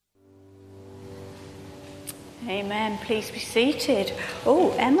Amen. Please be seated.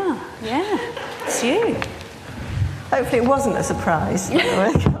 Oh, Emma. Yeah, it's you. Hopefully it wasn't a surprise.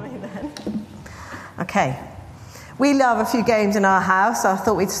 Okay. We love a few games in our house, so I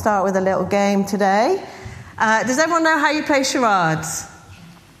thought we'd start with a little game today. Does everyone know how you play charades?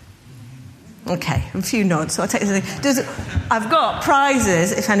 Okay, a few nods. So I'll take this. I've got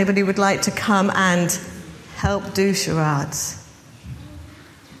prizes if anybody would like to come and help do charades.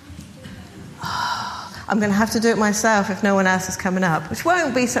 I'm going to have to do it myself if no one else is coming up, which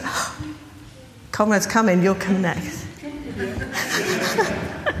won't be so... Conrad's coming, you'll come next.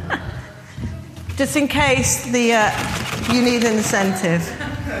 Just in case you need an incentive.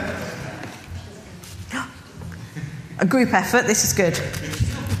 A group effort, this is good.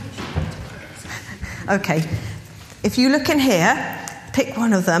 Okay, if you look in here, pick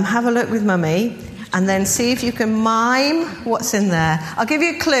one of them, have a look with Mummy, and then see if you can mime what's in there. I'll give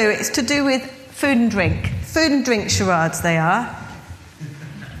you a clue, it's to do with food and drink. Food and drink charades they are.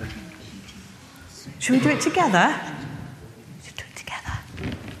 Should we do it together? We should do it together.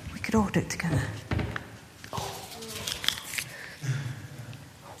 We could all do it together.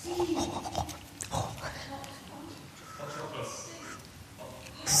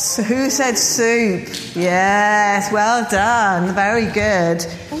 So who said soup? Yes, well done. Very good.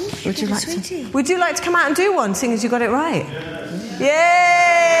 Would you like to come out and do one, seeing as you got it right?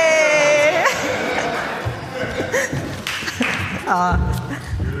 Yay!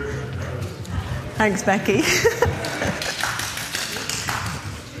 Thanks, Becky.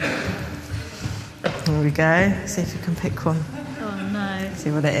 Here we go. See if you can pick one. Oh, no.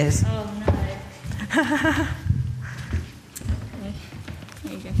 See what it is. Oh, no.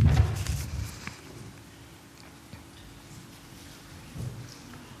 There you go.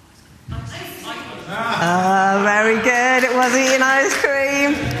 Very good. It was eating ice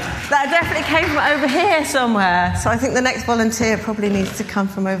cream. That definitely came from over here somewhere. So I think the next volunteer probably needs to come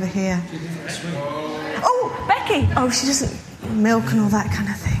from over here. Oh, Becky. Oh, she doesn't milk and all that kind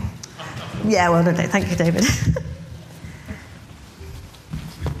of thing. Yeah, well done. Thank you, David.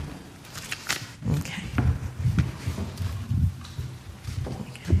 Okay.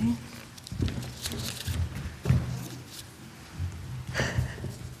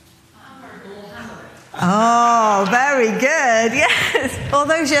 Oh, very good. Yes. All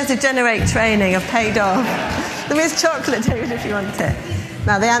those years of Generate training have paid off. There is chocolate, David, if you want it.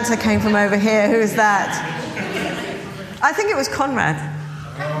 Now, the answer came from over here. Who is that? I think it was Conrad.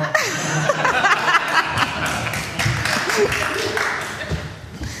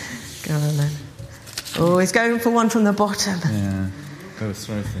 Go on then. Oh, he's going for one from the bottom. Yeah, gotta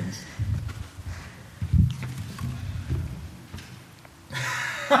throw things.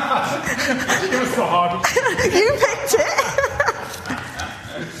 It was so hard. You picked it.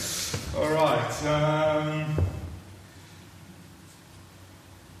 All right.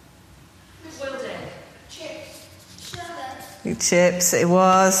 Chips, it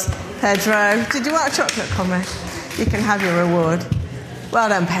was. Pedro. Did you want a chocolate, Conrad? You can have your reward. Well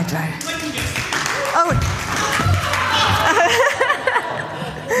done, Pedro. Oh.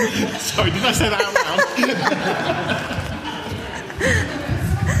 Sorry, did I say that out loud?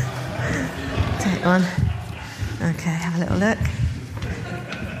 Take one. Okay, have a little look.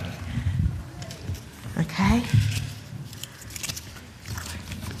 Okay.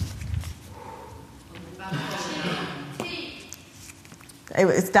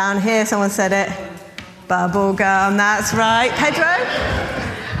 It's down here, someone said it. Bubblegum, that's right. Pedro?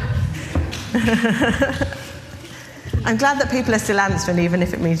 I'm glad that people are still answering, even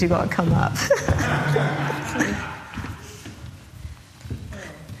if it means you've got to come up.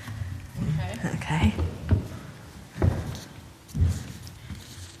 Okay.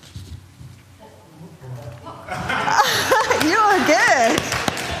 You're good.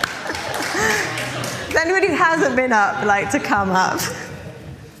 Does anybody who hasn't been up like to come up?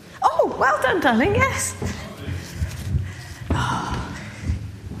 Oh, well done, darling, yes. Oh,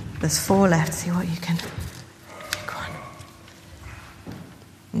 there's 4 left. See what you can pick one.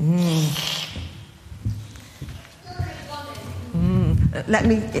 Let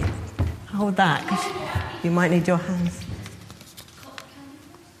me hold that, because you might need your hands.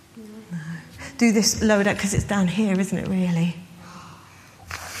 No. Do this lower down, because it's down here, isn't it, really?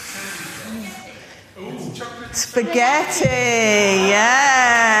 Spaghetti,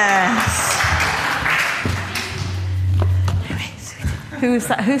 yes. Who was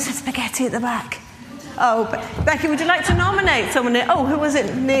that? Who said spaghetti at the back? Oh, Becky, would you like to nominate someone? Oh, who was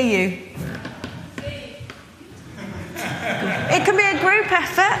it near you? It can be a group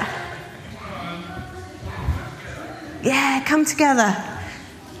effort. Yeah, come together.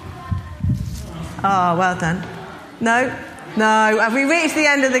 Oh, well done. No. Have we reached the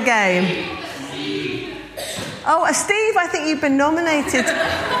end of the game? Oh, Steve, I think you've been nominated.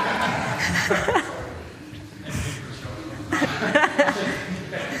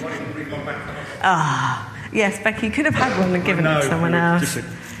 Yes, Becky, you could have had one and given it to someone else.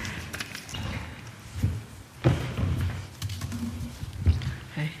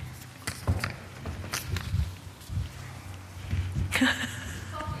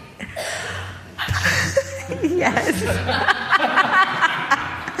 Yes.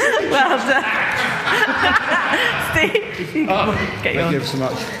 Well done. Steve, you get yours. Thank you so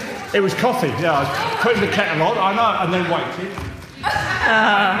much. It was coffee, yeah. I put in the kettle on, I know, and then waited.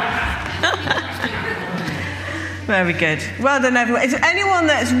 Very good. Well done, everyone. Is there anyone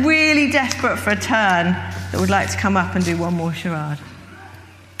that's really desperate for a turn that would like to come up and do one more charade?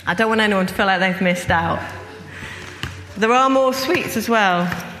 I don't want anyone to feel like they've missed out. There are more sweets as well.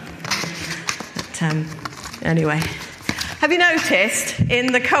 But, anyway. Have you noticed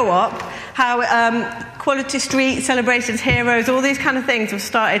in the co-op how Quality Street, Celebrated Heroes, all these kind of things have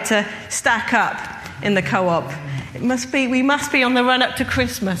started to stack up in the co-op? We must be on the run up to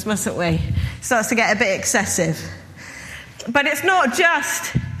Christmas, mustn't we? It starts to get a bit excessive. But it's not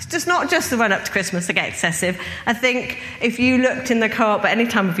just the run up to Christmas that get excessive. I think if you looked in the co-op at any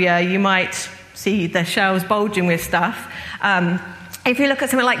time of year, you might see the shelves bulging with stuff. If you look at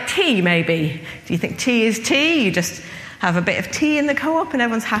something like tea, maybe, do you think tea is tea? You just have a bit of tea in the co-op and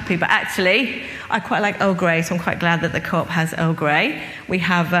everyone's happy. But actually, I quite like Earl Grey, so I'm quite glad that the co-op has Earl Grey. We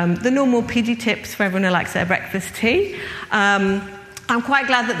have the normal PG Tips for everyone who likes their breakfast tea. I'm quite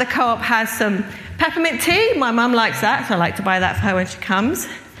glad that the co-op has some peppermint tea. My mum likes that, so I like to buy that for her when she comes.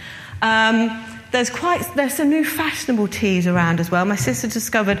 There's some new fashionable teas around as well. My sister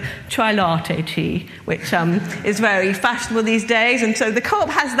discovered chai latte tea, which is very fashionable these days, and so the co-op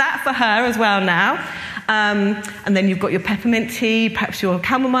has that for her as well now. And then you've got your peppermint tea, perhaps your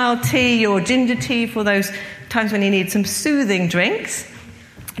chamomile tea, your ginger tea for those times when you need some soothing drinks.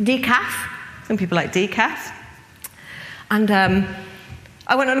 Decaf. Some people like decaf. And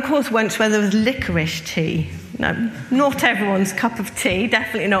I went on a course once where there was licorice tea. No, not everyone's cup of tea,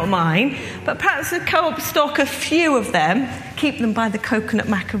 definitely not mine. But perhaps the co-op stock a few of them, keep them by the coconut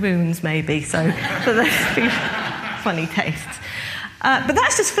macaroons maybe, so those funny tastes. But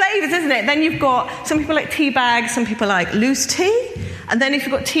that's just flavours, isn't it? Then you've got, some people like tea bags, some people like loose tea. And then if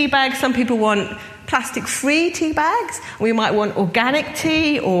you've got tea bags, some people want plastic-free tea bags. We might want organic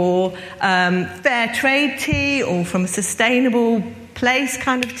tea or fair trade tea or from a sustainable place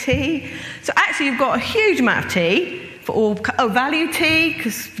kind of tea. So actually you've got a huge amount of tea for all value tea,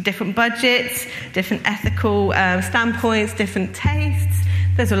 because for different budgets, different ethical standpoints, different tastes.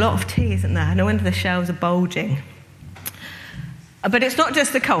 There's a lot of tea, isn't there? No wonder the shelves are bulging. But it's not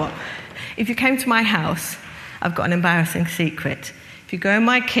just the co-op. If you came to my house, I've got an embarrassing secret. If you go in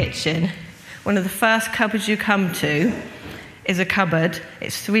my kitchen, one of the first cupboards you come to is a cupboard.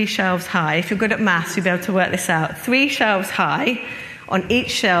 It's 3 shelves high. If you're good at maths, you'll be able to work this out. 3 shelves high. On each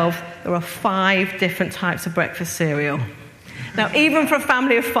shelf, there are 5 different types of breakfast cereal. Now, even for a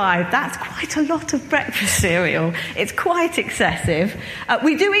family of 5, that's quite a lot of breakfast cereal. It's quite excessive.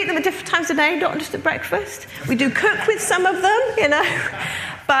 We do eat them at different times of day, not just at breakfast. We do cook with some of them,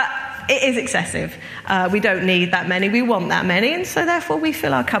 but it is excessive. We don't need that many. We want that many, and so therefore we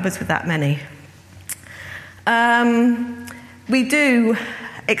fill our cupboards with that many. We do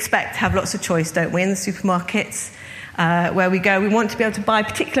expect to have lots of choice, don't we, in the supermarkets? Where we go, we want to be able to buy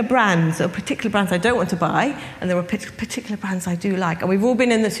particular brands. There are particular brands I don't want to buy, and there are particular brands I do like. And we've all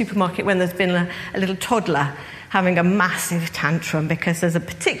been in the supermarket when there's been a little toddler having a massive tantrum because there's a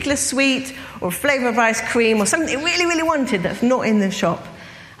particular sweet or a flavour of ice cream or something they really, really wanted that's not in the shop.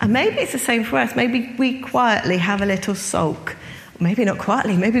 And maybe it's the same for us. Maybe we quietly have a little sulk. Maybe not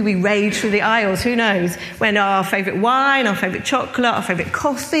quietly. Maybe we rage through the aisles. Who knows? When our favourite wine, our favourite chocolate, our favourite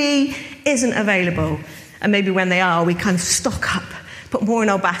coffee isn't available. And maybe when they are, we kind of stock up, put more in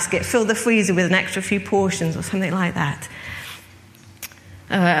our basket, fill the freezer with an extra few portions or something like that.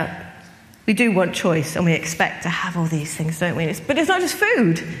 We do want choice, and we expect to have all these things, don't we? But it's not just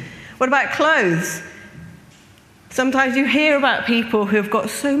food. What about clothes? Sometimes you hear about people who have got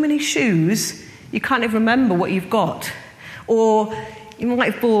so many shoes, you can't even remember what you've got. Or you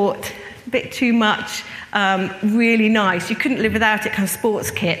might have bought a bit too much, really nice. You couldn't live without it, kind of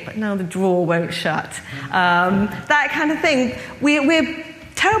sports kit, but now the drawer won't shut. That kind of thing. We're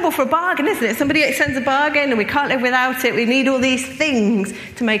terrible for a bargain, isn't it? Somebody sends a bargain and we can't live without it. We need all these things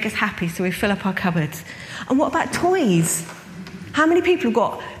to make us happy, so we fill up our cupboards. And what about toys? How many people have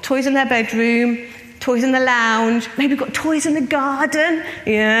got toys in their bedroom, toys in the lounge. Maybe we've got toys in the garden.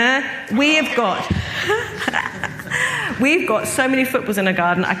 Yeah, we've got so many footballs in our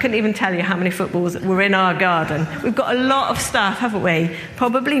garden. I couldn't even tell you how many footballs were in our garden. We've got a lot of stuff, haven't we?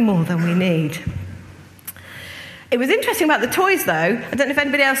 Probably more than we need. It was interesting about the toys, though. I don't know if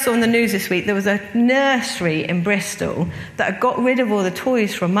anybody else saw in the news this week, there was a nursery in Bristol that had got rid of all the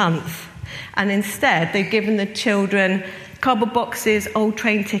toys for a month. And instead, they've given the children cardboard boxes, old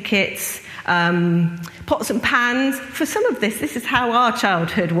train tickets, pots and pans. For some of this is how our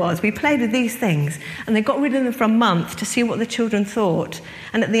childhood was. We played with these things. And they got rid of them for a month to see what the children thought.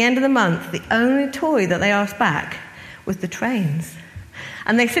 And at the end of the month, the only toy that they asked back was the trains.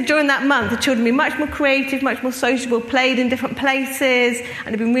 And they said during that month, the children had been much more creative, much more sociable, played in different places, and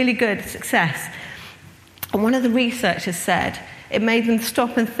had been really good, success. And one of the researchers said it made them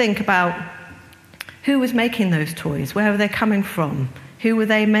stop and think about who was making those toys, where were they coming from, who were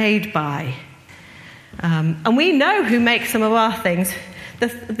they made by. And we know who makes some of our things.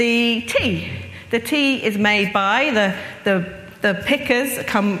 The tea. The tea is made by the pickers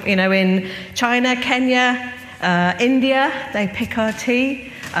come, in China, Kenya, India, they pick our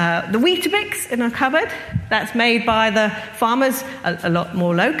tea. The Weetabix in our cupboard, that's made by the farmers a lot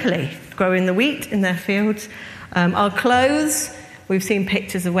more locally, growing the wheat in their fields. Our clothes, we've seen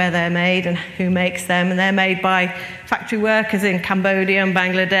pictures of where they're made and who makes them, and they're made by factory workers in Cambodia and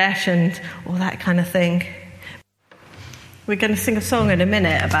Bangladesh and all that kind of thing. We're going to sing a song in a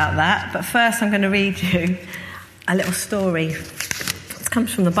minute about that, but first I'm going to read you a little story. This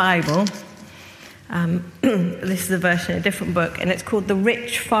comes from the Bible. This is a version of a different book, and it's called The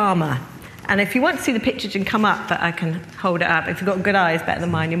Rich Farmer. And if you want to see the picture, you can come up, but I can hold it up. If you've got good eyes, better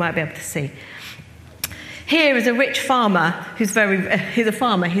than mine, you might be able to see. Here is a rich farmer he's a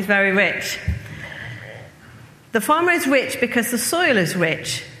farmer, he's very rich. The farmer is rich because the soil is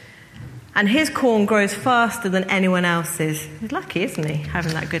rich, and his corn grows faster than anyone else's. He's lucky, isn't he,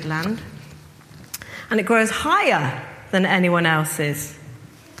 having that good land? And it grows higher than anyone else's.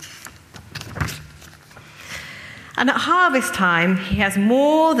 And at harvest time, he has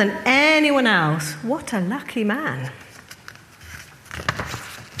more than anyone else. What a lucky man.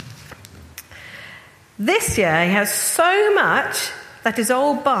 This year, he has so much that his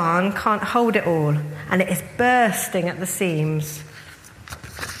old barn can't hold it all, and it is bursting at the seams.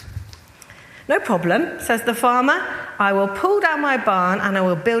 No problem, says the farmer. I will pull down my barn and I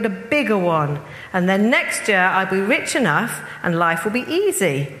will build a bigger one. And then next year, I'll be rich enough and life will be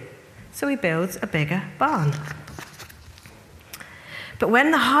easy. So he builds a bigger barn. But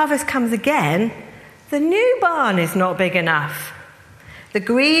when the harvest comes again, the new barn is not big enough. The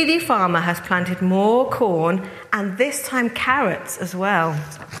greedy farmer has planted more corn and this time carrots as well.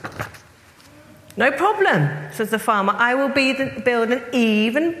 No problem, says the farmer. I will build an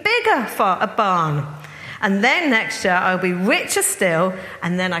even bigger barn. And then next year I'll be richer still,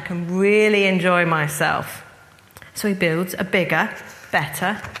 and then I can really enjoy myself. So he builds a bigger,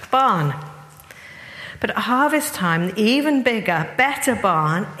 better barn. But at harvest time, the even bigger, better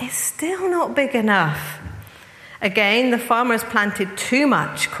barn is still not big enough. Again, the farmer has planted too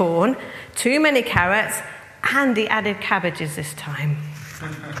much corn, too many carrots, and he added cabbages this time.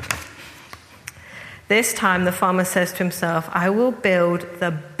 This time, the farmer says to himself, I will build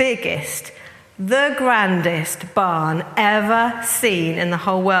the biggest, the grandest barn ever seen in the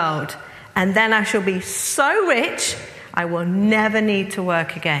whole world. And then I shall be so rich, I will never need to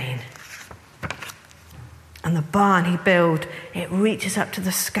work again. And the barn he built, it reaches up to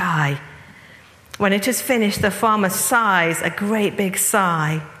the sky. When it is finished, the farmer sighs a great big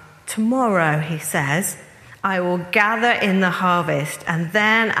sigh. Tomorrow, he says, I will gather in the harvest, and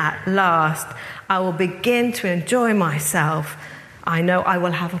then at last I will begin to enjoy myself. I know I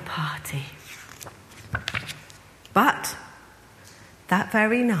will have a party. But that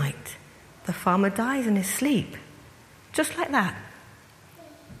very night, the farmer dies in his sleep. Just like that.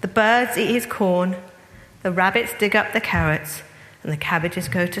 The birds eat his corn, the rabbits dig up the carrots, and the cabbages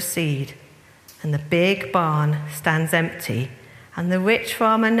go to seed. And the big barn stands empty, and the rich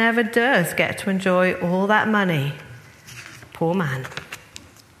farmer never does get to enjoy all that money. Poor man.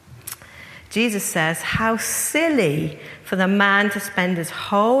 Jesus says, how silly for the man to spend his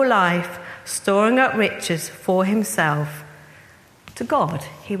whole life storing up riches for himself. To God,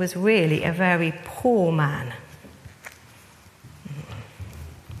 he was really a very poor man.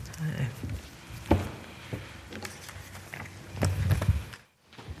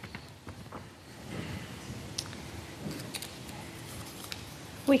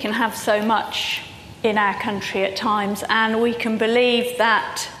 We can have so much in our country at times, and we can believe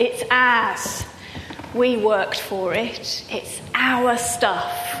that it's ours. We worked for it. It's our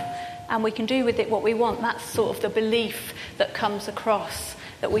stuff. and we can do with it what we want. That's sort of the belief that comes across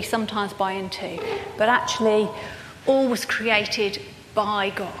that we sometimes buy into. But actually, all was created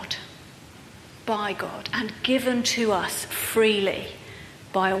by God, and given to us freely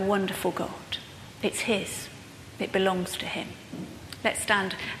by a wonderful God. It's his. It belongs to him. Let's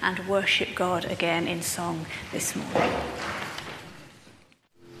stand and worship God again in song this morning.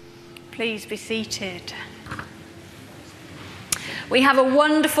 Please be seated. We have a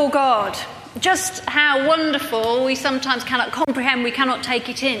wonderful God. Just how wonderful we sometimes cannot comprehend, we cannot take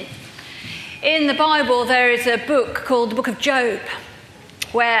it in. In the Bible there is a book called the Book of Job,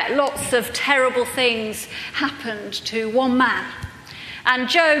 where lots of terrible things happened to one man. And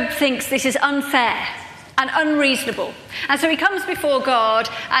Job thinks this is unfair and unreasonable. And so he comes before God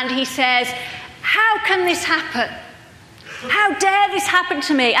and he says, how can this happen? How dare this happen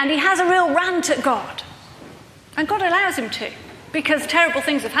to me? And he has a real rant at God. And God allows him to, because terrible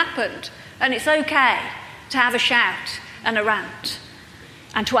things have happened. And it's okay to have a shout and a rant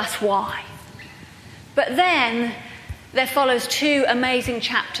and to ask why. But then there follows 2 amazing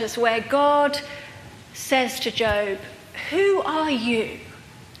chapters where God says to Job, who are you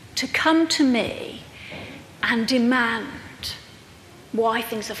to come to me and demand why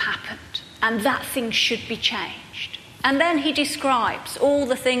things have happened and that things should be changed? And then he describes all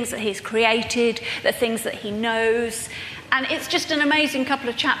the things that he's created, the things that he knows, and it's just an amazing couple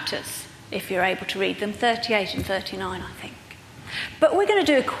of chapters, if you're able to read them, 38 and 39, I think. But we're going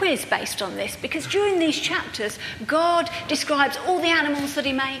to do a quiz based on this, because during these chapters, God describes all the animals that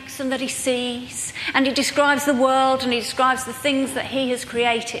he makes and that he sees, and he describes the world and he describes the things that he has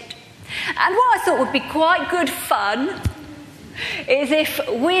created. And what I thought would be quite good fun is if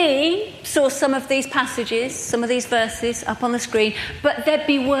we saw some of these passages, some of these verses up on the screen, but there'd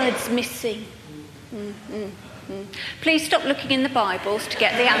be words missing. Please stop looking in the Bibles to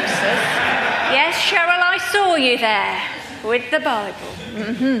get the answers. Yes, Cheryl, I saw you there with the Bible.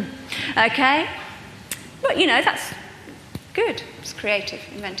 Okay? But, that's good. It's creative,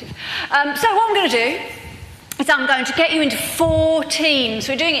 inventive. So what I'm going to do is I'm going to get you into 4 teams.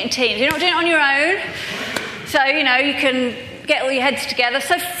 We're doing it in teams. You're not doing it on your own. So, you can get all your heads together.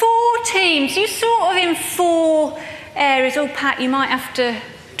 So 4 teams. You're sort of in 4 areas. Oh, Pat, you might have to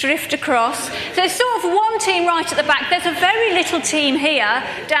drift across. So there's sort of one team right at the back. There's a very little team here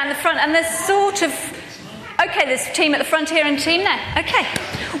down the front, and there's sort of... Okay, there's a team at the front here and a team there. Okay,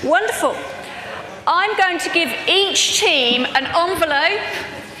 wonderful. I'm going to give each team an envelope.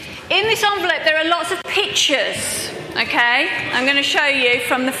 In this envelope there are lots of pictures, okay? I'm going to show you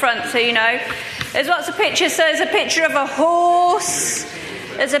from the front so you know. There's lots of pictures. So there's a picture of a horse,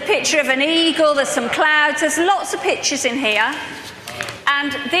 there's a picture of an eagle, there's some clouds, there's lots of pictures in here.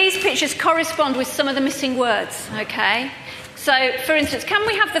 And these pictures correspond with some of the missing words, okay? So, for instance, can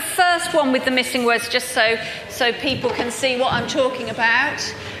we have the first one with the missing words just so people can see what I'm talking about?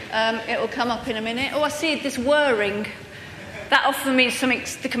 It will come up in a minute. Oh, I see this whirring. That often means something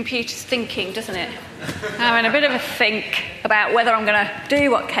the computer's thinking, doesn't it? Having a bit of a think about whether I'm going to do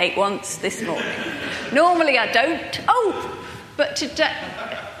what Kate wants this morning. Normally I don't. Oh, but today...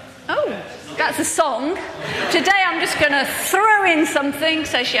 Oh, that's a song. Today I'm just going to throw in something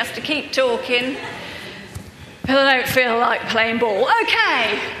so she has to keep talking. But I don't feel like playing ball.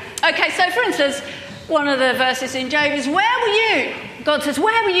 Okay, so for instance, one of the verses in Job is, where were you? God says,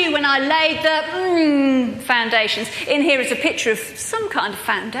 where were you when I laid the foundations? In here is a picture of some kind of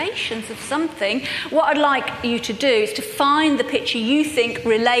foundations of something. What I'd like you to do is to find the picture you think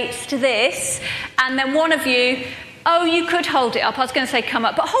relates to this, and then one of you, you could hold it up. I was going to say come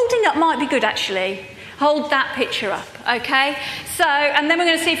up, but holding up might be good actually. Hold that picture up, okay? So, and then we're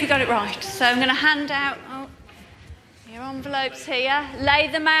going to see if you got it right. So I'm going to hand out your envelopes here. Lay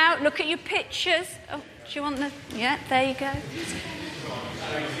them out. Look at your pictures. Oh, do you want the... Yeah, there you go.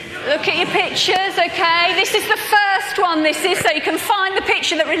 Look at your pictures, okay? This is the first one, this is, so you can find the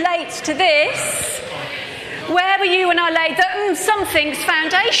picture that relates to this. Where were you when I laid the something's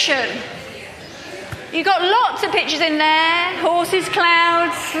foundation? You got lots of pictures in there. Horses,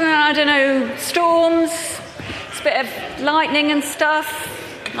 clouds, I don't know, storms. It's a bit of lightning and stuff.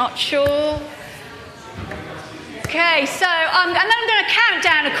 Not sure. Okay, so and then I'm going to count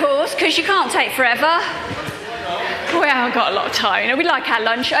down, of course, because you can't take forever. We haven't got a lot of time. We like our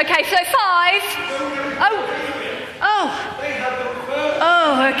lunch. Okay, so 5. Oh,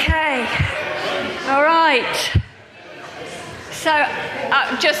 okay. All right. So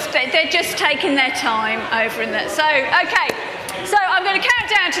they're just taking their time over in there. So, okay. So I'm going to count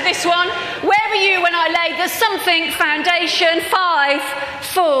down to this one. Where were you when I laid the something foundation? 5,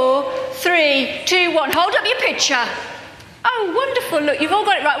 4, 3, 2, 1. Hold up your picture. Oh, wonderful. Look, you've all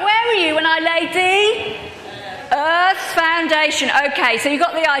got it right. Where were you when I laid the Earth's foundation? Okay, so you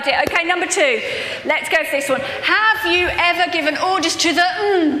got the idea. Okay, number 2. Let's go for this one. Have you ever given orders to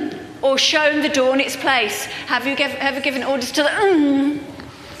the or shown the dawn its place? Have you ever given orders to the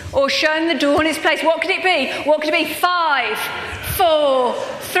or shown the dawn its place? What could it be? What could it be? 5, 4,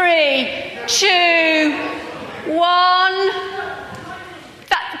 3, 2, 1.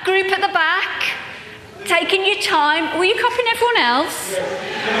 That group at the back, taking your time. Were you copying everyone else?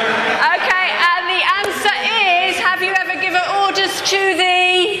 Okay, and the answer is, have you ever given orders to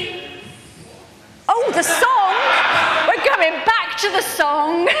the... Oh, the song. We're going back to the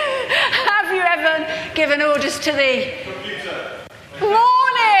song. Have you ever given orders to the...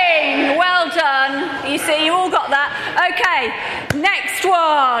 Morning! Well done. You see, you all got that. Okay, next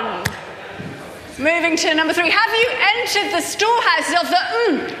one. Moving to number 3. Have you entered the storehouses of the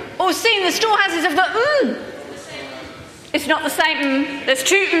or seen the storehouses of the It's not the same There's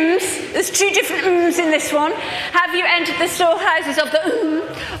 2 There's 2 different in this one. Have you entered the storehouses of the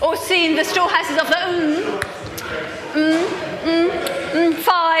or seen the storehouses of the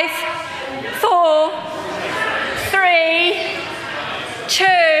 5, 4, 3, 2.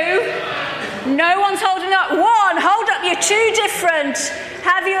 No one's holding up. 1. Hold up. You're 2 different.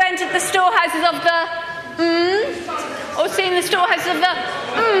 Have you entered the storehouses of the or seen the storehouses of the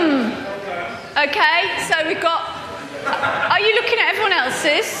Okay, so we've got... Are you looking at everyone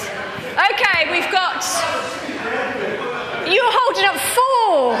else's? Okay, we've got... You're holding up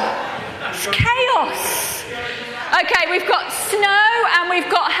 4. It's chaos. Okay, we've got snow and we've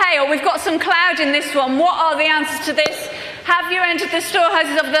got hail. We've got some cloud in this one. What are the answers to this? Have you entered the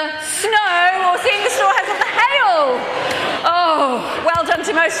storehouses of the snow or seen the storehouses of the hail? Oh, well done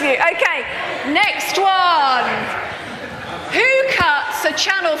to most of you. Okay, next one. Who cuts a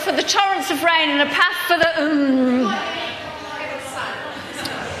channel for the torrents of rain and a path for the...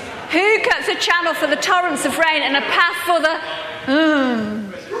 Who cuts a channel for the torrents of rain and a path for the...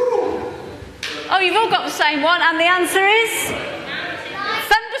 Oh, you've all got the same one, and the answer is...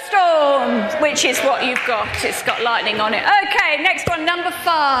 Thunderstorm, which is what you've got. It's got lightning on it. Okay, next one, number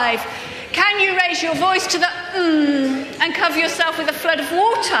 5. Can you raise your voice to the and cover yourself with a flood of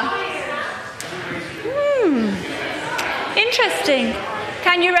water? Interesting.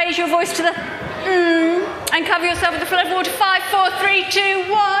 Can you raise your voice to the and cover yourself with a flood of water? 5, 4, 3, 2,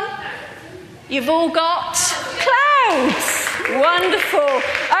 1. You've all got clouds. Wonderful.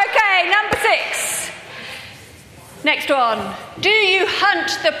 Okay, number 6. Next one. Do you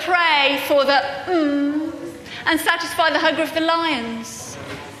hunt the prey for the and satisfy the hunger of the lions?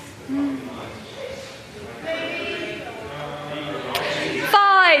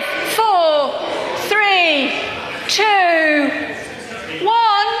 5, 4, 3, 2, 1.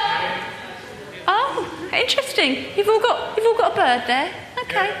 Oh, interesting. You've all got a bird there.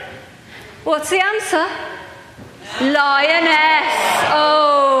 Okay. What's the answer? Lioness. Oh.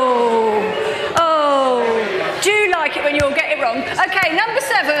 Do you like it when you all get it wrong? Okay, number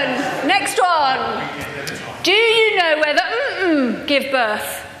 7. Next one. Do you know where the give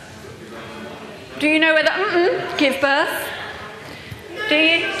birth? Do you know where the give birth? Do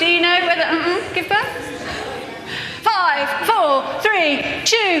you know where the give birth? 5, 4, 3,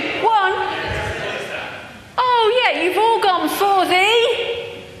 2, 1. Oh yeah, you've all gone for the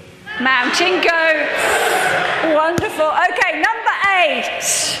mountain goats. Wonderful. Okay, number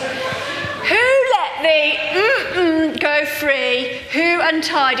 8. Who let the go free? Who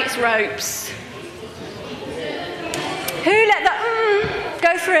untied its ropes? Who let the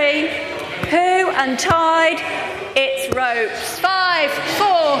go free? Who untied its ropes? 5,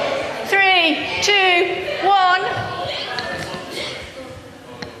 4, 3, 2, 1.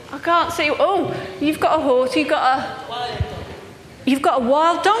 I can't see. Oh, you've got a horse. You've got a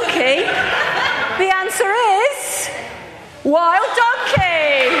wild donkey. The answer is wild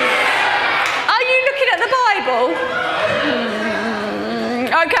donkey. Are you looking at the Bible?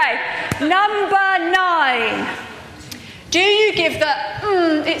 Okay, number 9. Do you give the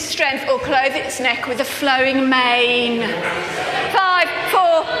its strength or clothe its neck with a flowing mane? 5,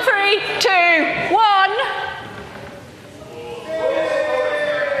 4, 3, 2, 1.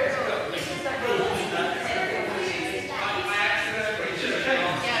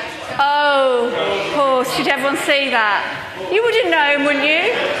 Oh, horse, did everyone see that? You would have known, wouldn't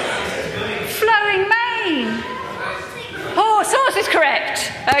you? Flowing mane. Horse is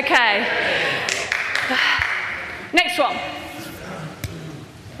correct. Okay. Next one.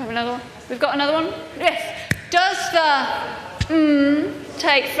 Have another one? We've got another one? Yes. Does the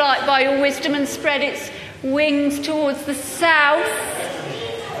take flight by your wisdom and spread its wings towards the south?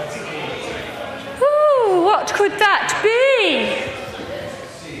 Ooh, what could that be?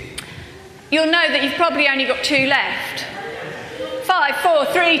 You'll know that you've probably only got 2 left. 5, 4,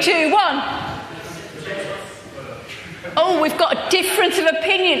 3, 2, 1. Oh, we've got a difference of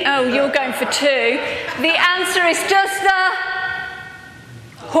opinion. Oh, you're going for 2. The answer is just the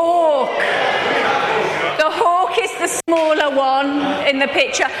hawk. The hawk is the smaller one in the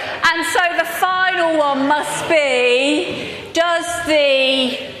picture. And so the final one must be, does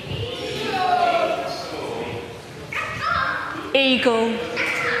the eagle.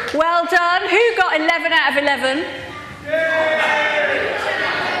 Well done. Who got 11 out of 11?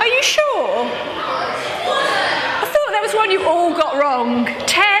 Are you sure? I thought there was one you all got wrong.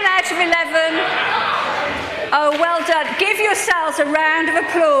 10 out of 11. Oh, well done. Give yourselves a round of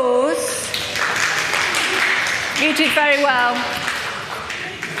applause. You did very well.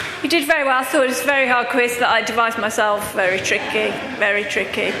 You did very well. I thought it was a very hard quiz that I devised myself. Very tricky, very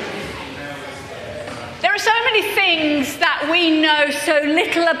tricky. There are so many things that we know so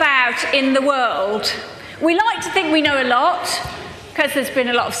little about in the world. We like to think we know a lot because there's been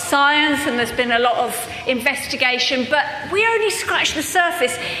a lot of science and there's been a lot of investigation, but we only scratch the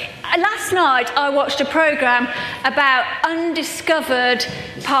surface. Last night I watched a programme about undiscovered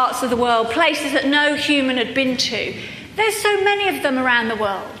parts of the world, places that no human had been to. There's so many of them around the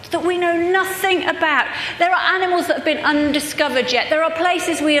world that we know nothing about. There are animals that have been undiscovered yet. There are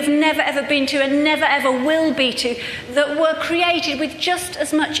places we have never ever been to and never ever will be to that were created with just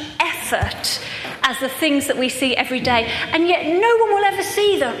as much effort as the things that we see every day. And yet no one will ever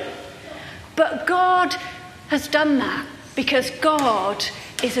see them. But God has done that because God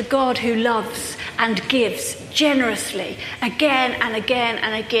is a God who loves and gives generously again and again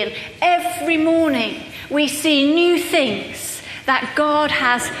and again. Every morning we see new things that God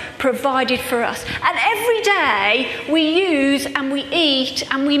has provided for us. And every day we use and we eat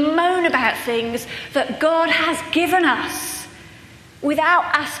and we moan about things that God has given us without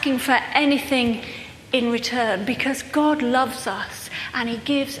asking for anything in return, because God loves us and he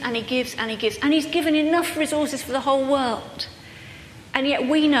gives and he gives and he gives. And he's given enough resources for the whole world. And yet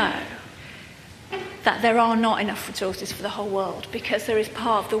we know that there are not enough resources for the whole world, because there is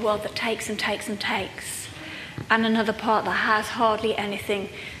part of the world that takes and takes and takes, and another part that has hardly anything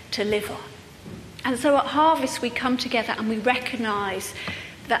to live on. And so at Harvest we come together and we recognise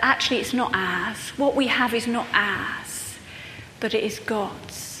that actually it's not ours. What we have is not ours, but it is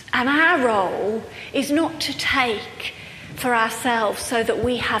God's. And our role is not to take for ourselves so that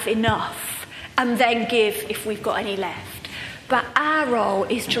we have enough and then give if we've got any left. But our role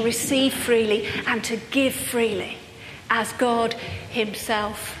is to receive freely and to give freely, as God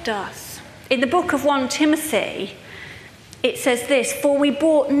himself does. In the book of 1 Timothy, it says this: "For we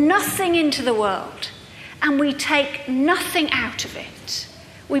brought nothing into the world, and we take nothing out of it.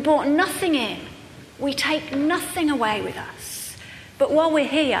 We brought nothing in, we take nothing away with us. But while we're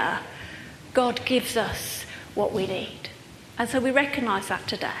here, God gives us what we need." And so we recognise that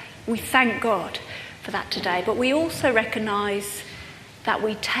today. We thank God for that today, but we also recognise that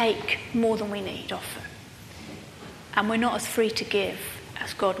we take more than we need often, and we're not as free to give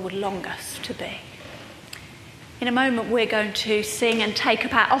as God would long us to be. In a moment we're going to sing and take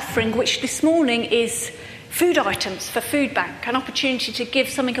up our offering, which this morning is food items for Food Bank, an opportunity to give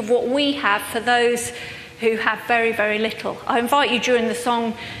something of what we have for those who have very, very little. I invite you during the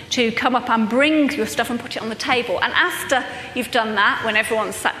song to come up and bring your stuff and put it on the table. And after you've done that, when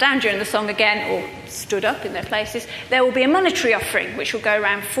everyone's sat down during the song again or stood up in their places, there will be a monetary offering which will go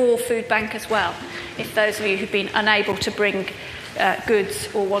around for Food Bank as well, if those of you who've been unable to bring goods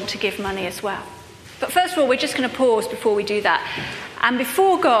or want to give money as well. But first of all, we're just going to pause before we do that. And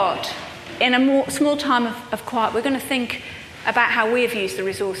before God, in a small time of quiet, we're going to think about how we have used the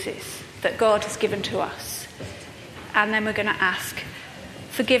resources that God has given to us. And then we're going to ask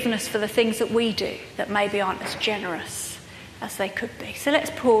forgiveness for the things that we do that maybe aren't as generous as they could be. So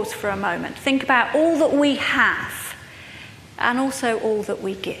let's pause for a moment. Think about all that we have and also all that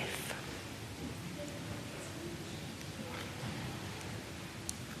we give.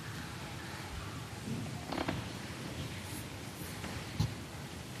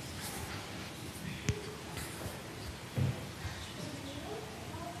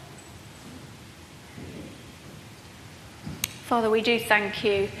 Father, we do thank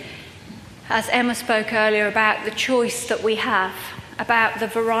you, as Emma spoke earlier, about the choice that we have, about the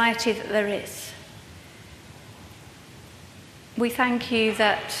variety that there is. We thank you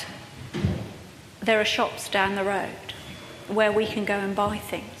that there are shops down the road where we can go and buy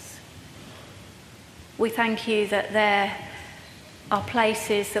things. We thank you that there are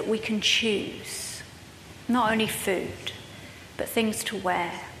places that we can choose, not only food, but things to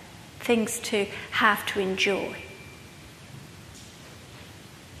wear, things to have, to enjoy.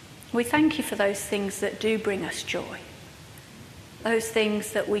 We thank you for those things that do bring us joy, those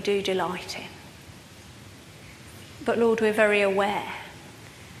things that we do delight in. But Lord, we're very aware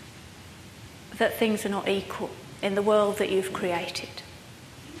that things are not equal in the world that you've created.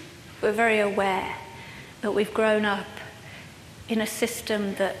 We're very aware that we've grown up in a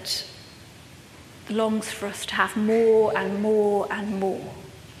system that longs for us to have more and more and more,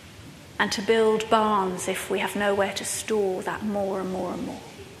 and to build barns if we have nowhere to store that more and more and more.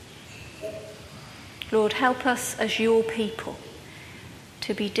 Lord, help us as your people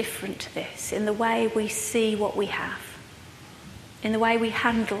to be different to this in the way we see what we have, in the way we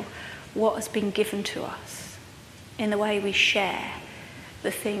handle what has been given to us, in the way we share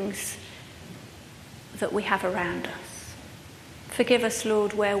the things that we have around us. Forgive us,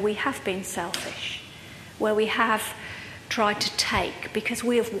 Lord, where we have been selfish, where we have tried to take because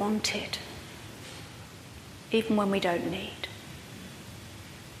we have wanted, even when we don't need.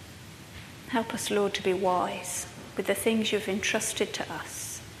 Help us, Lord, to be wise with the things you've entrusted to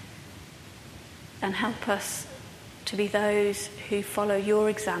us, and help us to be those who follow your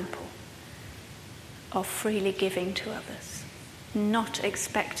example of freely giving to others, not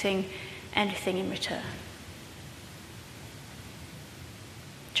expecting anything in return.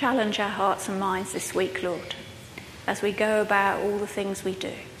 Challenge our hearts and minds this week, Lord, as we go about all the things we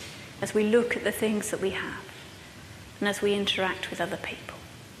do, as we look at the things that we have, and as we interact with other people.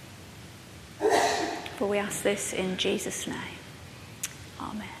 For we ask this in Jesus' name.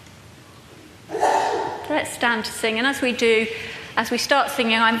 Amen. So let's stand to sing, and as we do, as we start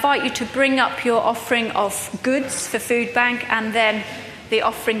singing, I invite you to bring up your offering of goods for Food Bank, and then the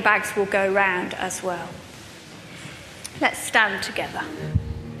offering bags will go round as well. Let's stand together.